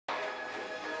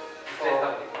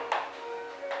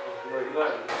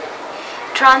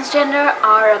Transgender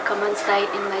are a common sight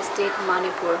in my state,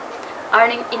 Manipur,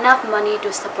 earning enough money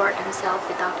to support themselves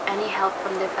without any help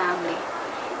from their family.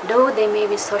 Though they may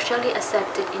be socially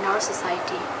accepted in our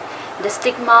society, the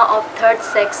stigma of third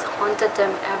sex haunted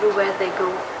them everywhere they go.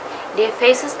 They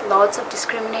face lots of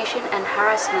discrimination and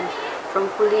harassment from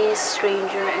police,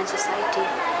 stranger, and society.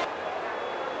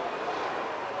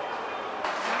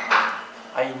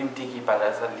 I nutiki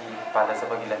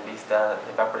palasabagi lambista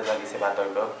the paprasagi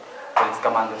sebatorgo, police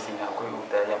commando singa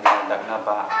kuda yamna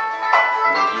dagnaba,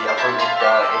 the approval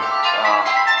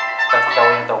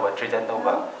Tatawin Toba, Tritan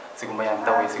Toba, Sigumayam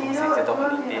Tawi, Sigusi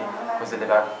Tobaniti, who's the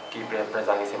keep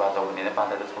Brazali Sebato in the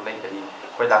Panda to lately,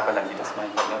 where Dakalangi does my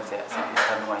prognosis as it is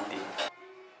unwinding.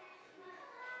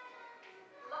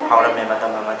 How a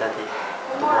Mamadati,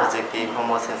 the project,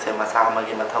 Homosense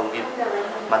Masamagi Mataugi,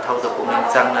 Matau the Pumin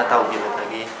Zangna Taugi,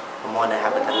 the more they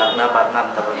have it, Lagna, but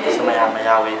none of the Sumaya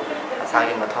Mayawi,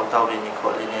 Asagi Matau in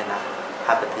Nicolina.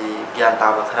 Happy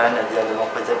Gianta Bakarana, the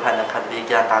other Japan and Kabi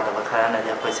Gianta Bakarana,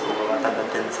 the Pesi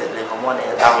Ubatan, Sedley, Homoni,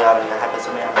 Tawia, Happy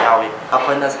Yawi.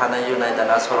 Upon us, Hana Unite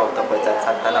and Asor of the Pojan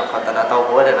Santana,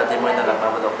 Cotanato, whatever they made a number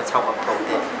of the top of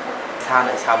Todi. Sana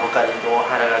Sabukari,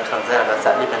 Hara Kanzera,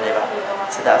 Sadly Beneva,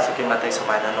 Sidasuki Matis,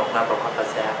 mine and Oknapa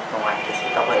Copasa, no one can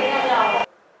sit up.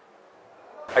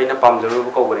 I know Pam the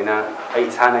Rubukovina, I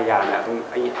Sana Yana,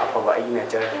 I Apova, I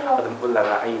nature, or the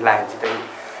Bulla, I land today.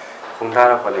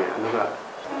 Kungdara pale, anuga.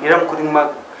 Iram kuding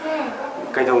mag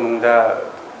kaitong da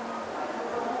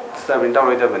sabin taw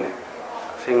rida bane.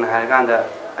 Sing na harganda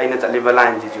aina chaliba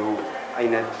line ju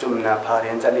aina chumna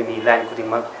pharian chalini line kuding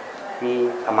mag mi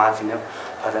samasina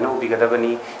phajana ubigada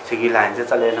bani sigi line je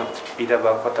chale na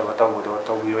pidaba khotaba tawdo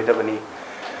tawbiroida bani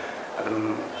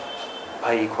adum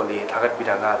phai kholi thagat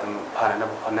bidaga adum pharana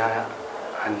phana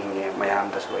Hanging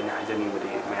Mayam, the Sway, Hajani,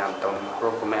 Mayam Town,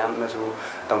 Roko Mayam, Nasu,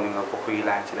 Towning of Pokui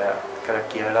Lines, the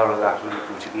Karakia Laura,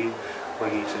 Puchigi, where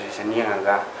he is a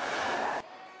Nianga.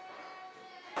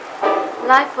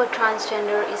 Life for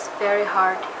transgender is very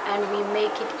hard, and we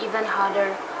make it even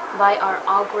harder by our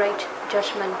outright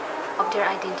judgment of their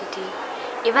identity.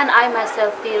 Even I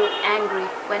myself feel angry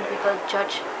when people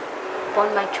judge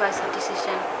upon my choice of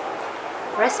decision.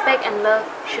 Respect and love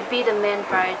should be the main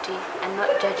priority, and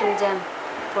not judging them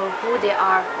for who they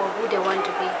are or who they want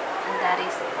to be, and that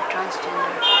is a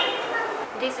transgender.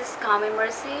 This is Kame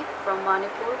Mercy from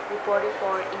Manipur, reporting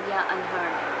for India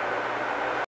Unheard.